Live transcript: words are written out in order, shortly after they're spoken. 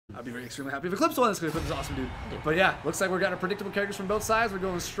I'd be very extremely happy if Eclipse won this because Eclipse is awesome, dude. But yeah, looks like we're getting predictable characters from both sides. We're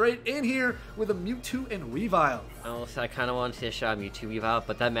going straight in here with a Mewtwo and Weavile. I kind of want to see a shot Mewtwo Weavile,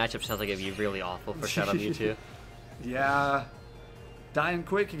 but that matchup sounds like it'd be really awful for shot on Mewtwo. Yeah. Dying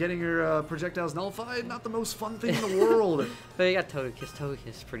quick, getting your projectiles nullified, not the most fun thing in the world. But you got Togekiss.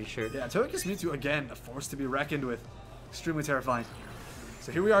 Togekiss, pretty sure. Yeah, Togekiss Mewtwo, again, a force to be reckoned with. Extremely terrifying.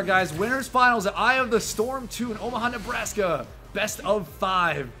 So here we are, guys. Winners finals at Eye of the Storm 2 in Omaha, Nebraska. Best of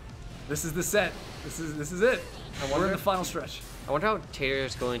 5. This is the set. This is it. We're in the final stretch. I wonder how Tater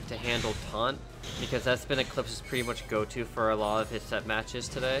is going to handle Taunt, because that's been Eclipse's pretty much go-to for a lot of his set matches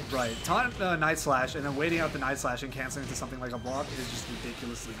today. Right. Taunt Night Slash, and then waiting out the Night Slash and canceling into something like a block is just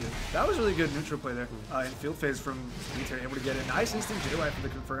ridiculously good. That was really good neutral play there in field phase from Mewtater, able to get it. Nice instant JY for the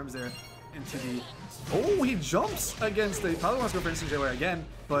confirms there into the... Oh, he jumps against the... He probably wants to go for instant JY again,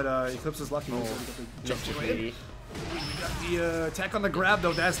 but Eclipse is lucky. Jump JY. We got the attack on the grab,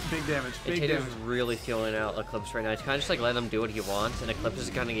 though. That's big damage. Big damage. Tater's really feeling out Eclipse right now. He's kind of just like letting him do what he wants, and Eclipse is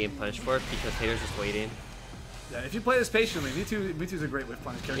kind of getting punished for it because Tater's just waiting. Yeah, if you play this patiently, Mewtwo's a great whiff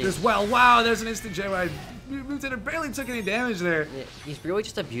punish character as well. Wow, there's an instant JY. Mewtater barely took any damage there. Yeah, he's really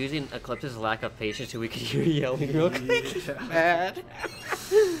just abusing Eclipse's lack of patience, so we could hear yelling real quick. Yeah. Mad.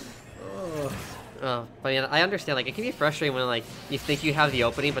 But yeah, I understand. Like, it can be frustrating when like you think you have the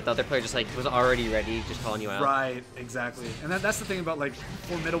opening, but the other player just like was already ready, just calling you out. Right, exactly. And that's the thing about like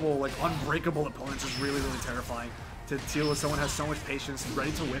formidable, like unbreakable opponents is really, really terrifying. To deal with someone who has so much patience,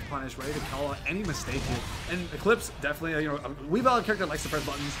 ready to whiff punish, ready to call out any mistake here. And Eclipse definitely, Weavile a character that likes to press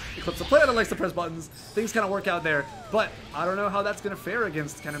buttons. Eclipse a player that likes to press buttons. Things kind of work out there, but I don't know how that's gonna fare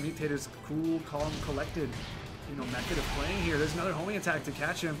against kind of Mewtater's cool, calm, collected, method of playing here. There's another homing attack to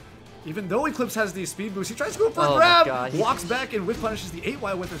catch him. Even though Eclipse has the speed boost, he tries to go for a grab, walks back, and whiff punishes the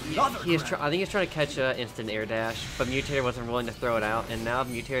 8Y with another grab. I think he's trying to catch an instant air dash, but Mewtater wasn't willing to throw it out, and now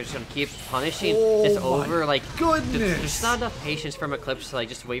Mewtater's going to keep punishing this over, like, goodness. There's not enough patience from Eclipse to, like,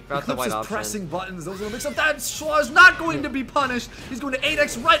 just wait for the white option. Pressing buttons, those little mix-up. That Schwa is not going to be punished. He's going to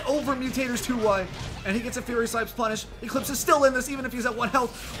 8X right over Mewtater's 2Y, and he gets a Fury Swipes punish. Eclipse is still in this, even if he's at 1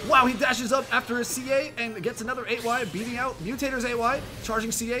 health. Wow, he dashes up after his CA and gets another 8Y, beating out Mewtater's 8Y,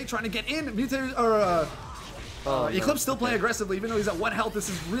 charging CA, trying to get in. Mewtater's Eclipse still playing aggressively, even though he's at 1 health. This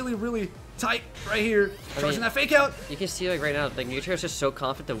is really, really tight right here. Charging that fake out. You can see like right now, like Mewtater's just so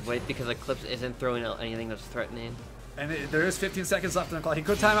confident to wait because Eclipse isn't throwing out anything that's threatening. And there is 15 seconds left in the clock. He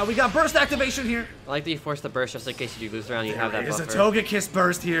could timeout. We got burst activation here. I like that you force the burst just in case you do lose the round. You have that buffer. There's a Togekiss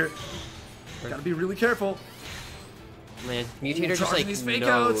burst here. Gotta be really careful. Man, Mewtater just like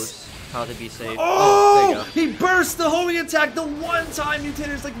knows how to be safe. Oh, there you go. He burst the homing attack the one time.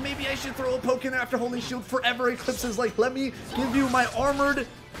 Mewtater's like, maybe I should throw a Pokken after holding shield forever. Eclipse is like, let me give you my armored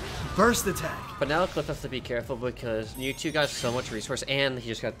burst attack. But now Eclipse has to be careful because Mewtwo got so much resource and he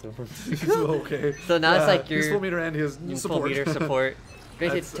just got the okay. So now it's like your full meter and his support. Full meter support.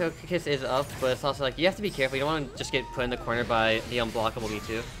 Granted, Togekiss is up, but it's also like you have to be careful. You don't want to just get put in the corner by the unblockable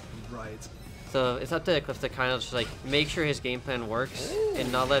Mewtwo. Right. So it's up to Eclipse to kind of just like make sure his game plan works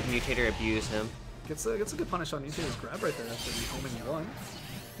and not let Mewtater abuse him. Gets a good punish on Mewtater's grab right there after the homing one.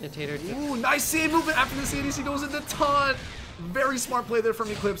 Mewtater. Ooh, nice CA movement after the CADC goes into taunt. Very smart play there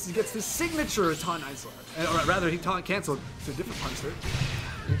from Eclipse. He gets the signature taunt Night Slash. Or rather, he taunt canceled to a different punch there.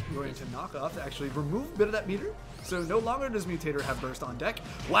 Going to knock off to actually remove a bit of that meter. So no longer does Mewtater have burst on deck.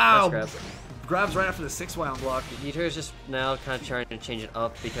 Wow. Grabs right after the 6Y on block. Mewtater is just now kind of trying to change it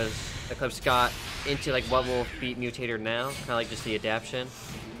up because Eclipse got into like what will beat Mewtater now, kind of like just the adaptation.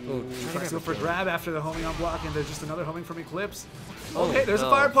 Ooh, trying to go for grab after the homing on block, and there's just another homing from Eclipse. Okay, there's a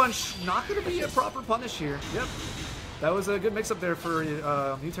fire punch. Not going to be a proper punish here. Yep. That was a good mix-up there for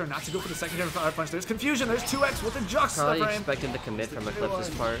Mewtater not to go for the second fire punch. There's confusion. There's 2X with the Jux. Probably expecting to commit from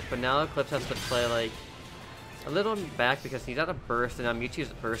Eclipse's part, but now Eclipse has to play like a little back because he's out of burst, and now Mewtwo's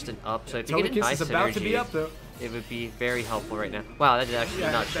bursting up. So if you get a nice synergy, it would be very helpful right now. Wow, that did actually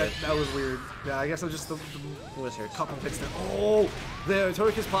not good. That was weird. Yeah, I guess it was just the couple picks there. Oh, the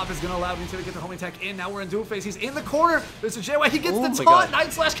Togekiss pop is going to allow Mewtwo to get the homing attack in. Now we're in dual phase. He's in the corner. There's a JY. He gets the taunt.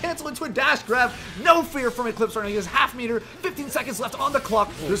 Night Slash cancel into a dash grab. No fear from Eclipse right now. He has half meter. 15 seconds left on the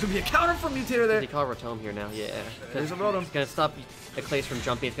clock. There's going to be a counter from Mewtater there. They call Rotom here now. Yeah. There's a Rotom. It's going to stop Eclipse from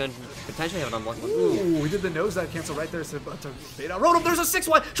jumping. It's going to potentially have an unblockable. Ooh, we did the nose dive cancel right there to bait out Rotom. There's a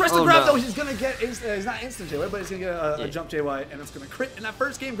 6Y. Tries to grab though. He's going to get, he's not instant JY, but he's going to get a jump JY, and it's going to crit. And that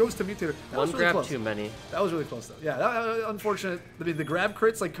first game goes to Mewtater. One grab too many. That was really close though. Yeah, that unfortunate. I mean, the grab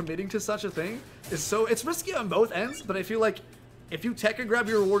crits, like committing to such a thing, it's risky on both ends. But I feel like if you tech a grab,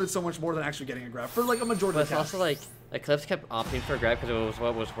 you're rewarded so much more than actually getting a grab for like a majority of the time. It's also like Eclipse kept opting for a grab because it was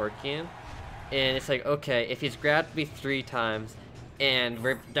what was working, and it's like okay, if he's grabbed me 3 times, and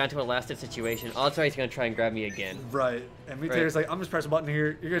we're down to a last-hit situation. Odds are he's going to try and grab me again. Right. And Mewtater's like, I'm just pressing a button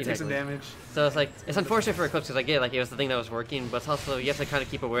here. You're going to take some damage. So it's like, it's unfortunate for Eclipse because I get it, like, it was the thing that was working, but it's also, you have to kind of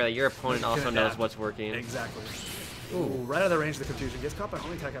keep aware that your opponent also knows what's working. Exactly. Ooh, right out of the range of the confusion. Gets caught by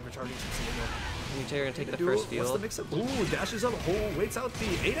only attack after charging some Mewtater gonna take the first field. What's the mix-up? Ooh, dashes up. Waits out the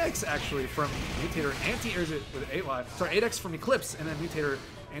 8x actually from Mewtater. Anti-airs it with 8Y. Sorry, 8x from Eclipse, and then Mewtater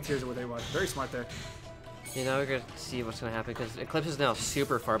anti-airs it with 8Y. Very smart there. You know, we're going to see what's going to happen because Eclipse is now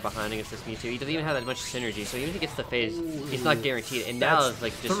super far behind against this Mewtwo. He doesn't even have that much synergy, so even if he gets the phase, he's not guaranteed. And now it's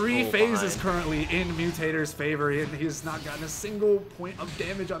like just 3 phases currently in Mewtater's favor, and he's not gotten a single point of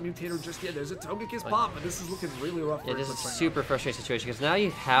damage on Mewtater just yet. There's a Togekiss pop, but this is looking really rough for Eclipse. It is a right super frustrating situation because now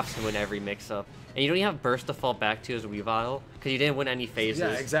you have to win every mix-up. And you don't even have Burst to fall back to as Weavile because you didn't win any phases.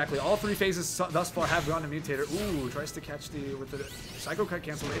 Yeah, exactly. All 3 phases thus far have gone to Mewtater. Ooh, tries to catch with the Psycho Cut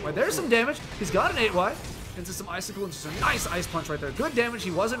cancel 8Y. There's some damage. He's got an 8Y. Into some Icicle, into some nice Ice Punch right there. Good damage.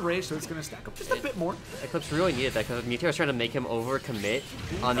 He wasn't raged, so it's going to stack up just a bit more. Eclipse really needed that because Mewtater was trying to make him overcommit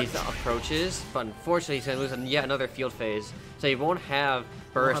on these approaches, but unfortunately he's going to lose yet another field phase. So he won't have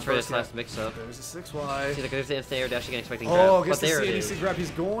Burst for this last mix-up. There's a 6Y. See, there's the instant air dash again, expecting grab. Oh, gets the CADC grab. He's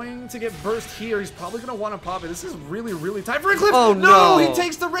going to get Burst here. He's probably going to want to pop it. This is really, really tight for Eclipse. Oh, no! He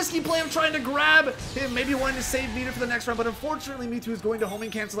takes the risky play of trying to grab him. Maybe wanting to save meter for the next round, but unfortunately Mewtwo is going to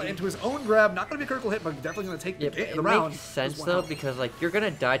homing cancel it into his own grab. Not going to be a critical hit, but definitely going to take the round. It makes sense, though, because like you're going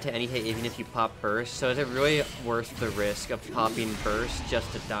to die to any hit even if you pop Burst, so is it really worth the risk of popping Burst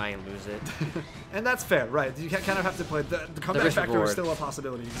just to die and lose it? And that's fair, right? You kind of have to play. The comeback factor is still a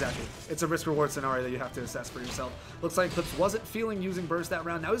possibility, exactly. It's a risk-reward scenario that you have to assess for yourself. Looks like Eclipse wasn't feeling using Burst that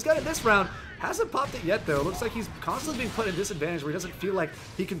round. Now he's got it this round. Hasn't popped it yet, though. Looks like he's constantly being put in disadvantage where he doesn't feel like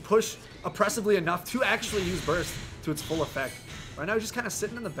he can push oppressively enough to actually use Burst to its full effect. Right now he's just kind of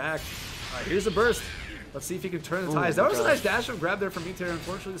sitting in the back. All right, here's the Burst. Let's see if he can turn the tides. That was a nice dash and grab there from Mewtater.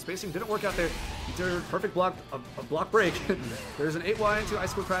 Unfortunately, the spacing didn't work out there. Mewtater, perfect block, a block break. There's an 8Y into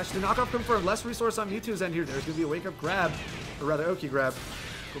Icicle Crash. The knockoff confirmed. Less resource on Mewtwo's end here. There's going to be a wake-up grab, or rather Oki grab.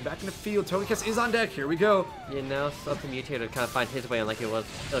 Go back in the field. Togekiss is on deck. Here we go. Yeah, now it's up to Mewtater to kind of find his way on like it was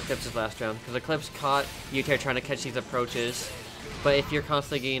Eclipse's last round. Because Eclipse caught Mewtater trying to catch these approaches. But if you're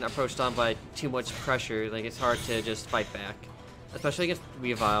constantly getting approached on by too much pressure, like it's hard to just fight back. Especially against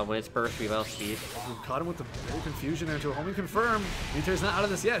Weavile when it's Burst Weavile speed. We've caught him with the very confusion into a homing confirm. Mewtater's not out of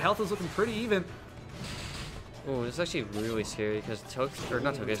this yet. Health is looking pretty even. Ooh, this is actually really scary because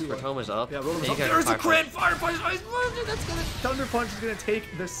Rotoma's up. Yeah, Rotoma's up. There's a crit! Fire Punch! That's gonna... Thunder Punch is gonna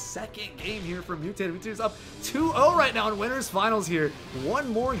take the second game here from Mewtater. Mewtater's up 2-0 right now in Winners Finals here. One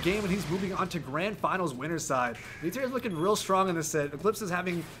more game and he's moving on to Grand Finals winner's side. Mewtater's looking real strong in this set. Eclipse is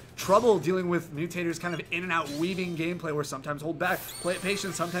having trouble dealing with Mewtater's kind of in and out weaving gameplay where sometimes hold back, play it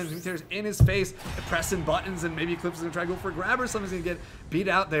patient, sometimes Mewtater's in his face, pressing buttons, and maybe Eclipse is gonna try to go for a grab or something's gonna get beat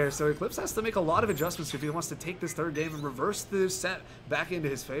out there. So Eclipse has to make a lot of adjustments if he wants to take this third game and reverse the set back into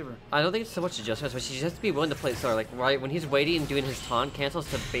his favor. I don't think it's so much adjustments, but he just has to be willing to play it slower. Like right when he's waiting and doing his taunt cancels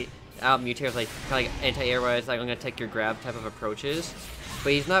to bait out Mewtater's like kind of like anti-air wise, like I'm gonna take your grab type of approaches,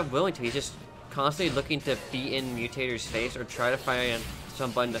 but he's not willing to. He's just constantly looking to be in Mewtater's face or try to find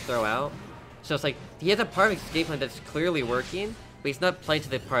some button to throw out. So it's like he has a part of his gameplay that's clearly working, but he's not playing to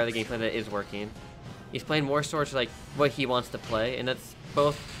the part of the gameplay that is working. He's playing more towards like what he wants to play, and that's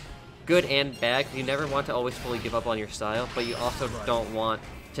both good and bad. You never want to always fully give up on your style, but you also don't want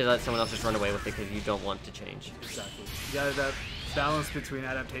to let someone else just run away with it because you don't want to change. Exactly. You got that balance between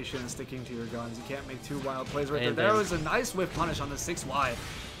adaptation and sticking to your guns. You can't make too wild plays right there. There was a nice whiff punish on the 6Y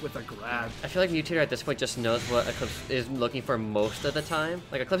with a grab. I feel like Mewtater at this point just knows what Eclipse is looking for most of the time.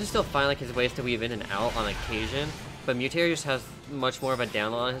 Like Eclipse is still finding like his ways to weave in and out on occasion, but Mewtater just has much more of a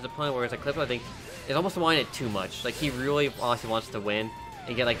down on his opponent, whereas Eclipse I think is almost wanting it too much. Like he really honestly wants to win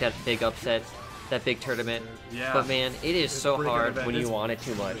and get like that big upset, that big tournament. Yeah. But man, it is so hard when you want it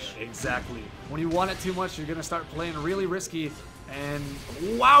too much. Exactly. When you want it too much, you're gonna start playing really risky. And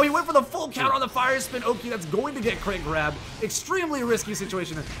wow, he went for the full counter on the fire spin Oki. That's going to get crit grab. Extremely risky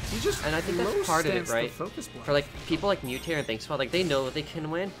situation. He just and I think that's part of it, right? For like people like Mewtater and ThinkSpot, like they know they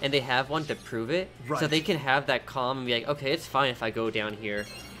can win and they have one to prove it, right. So they can have that calm and be like, okay, it's fine if I go down here,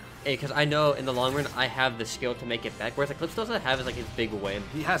 because I know in the long run I have the skill to make it back. Whereas Eclipse doesn't have is like his big win.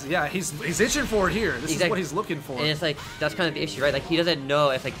 He has, yeah, he's itching for it here. This is what he's looking for. And it's like that's kind of the issue, right? Like he doesn't know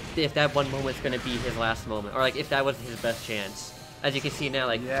if that one moment's gonna be his last moment, or like if that was his best chance. As you can see now,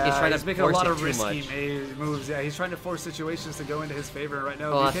 like he's making a lot of risky moves. Yeah, he's trying to force situations to go into his favor right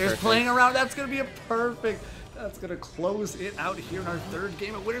now. He's playing around. That's gonna be a perfect. That's going to close it out here in our third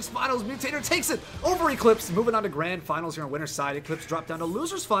game of Winners Finals. Mewtater takes it over Eclipse. Moving on to Grand Finals here on Winners side. Eclipse dropped down to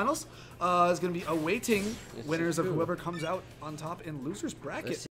Losers Finals. Is going to be awaiting winners of whoever comes out on top in Losers bracket.